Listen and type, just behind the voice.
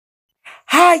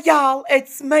Hi, y'all.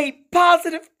 It's me,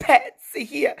 Positive Patsy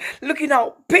here, looking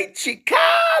all peachy,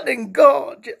 kind, and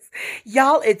gorgeous.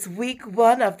 Y'all, it's week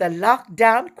 1 of the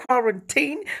lockdown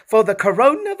quarantine for the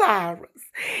coronavirus.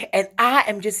 And I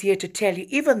am just here to tell you,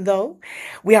 even though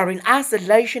we are in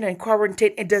isolation and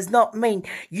quarantine, it does not mean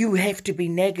you have to be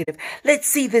negative. Let's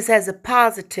see this as a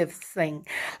positive thing.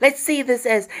 Let's see this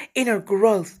as inner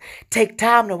growth. Take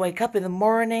time to wake up in the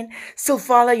morning, still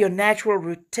follow your natural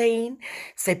routine,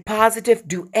 stay positive,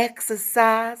 do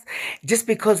exercise. Just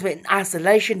because we're in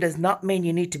isolation does not mean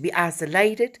you need to be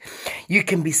isolated. You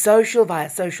can be social via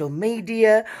social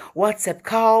media, WhatsApp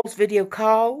calls, video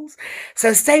calls.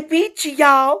 So stay peachy,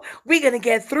 y'all. We're going to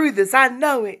get through this. I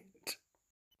know it.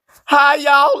 Hi,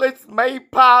 y'all. It's me,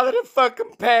 Positive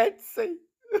fucking Patsy.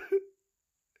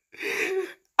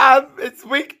 It's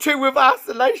week 2 of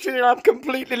isolation and I'm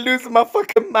completely losing my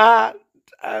fucking mind.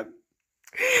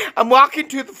 I'm walking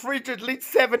to the fridge at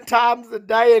least 7 times a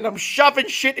day and I'm shoving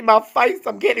shit in my face.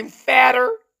 I'm getting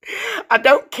fatter. I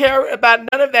don't care about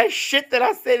none of that shit that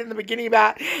I said in the beginning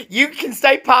about you can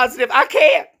stay positive. I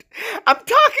can't. I'm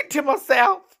talking to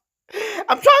myself.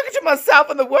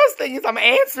 And the worst thing is I'm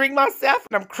answering myself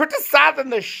and I'm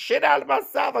criticizing the shit out of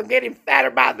myself. I'm getting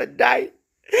fatter by the day.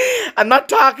 I'm not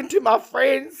talking to my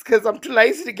friends because I'm too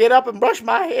lazy to get up and brush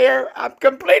my hair. I'm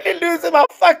completely losing my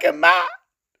fucking mind.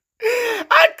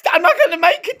 I'm not going to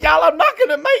make it, y'all. I'm not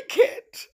going to make it.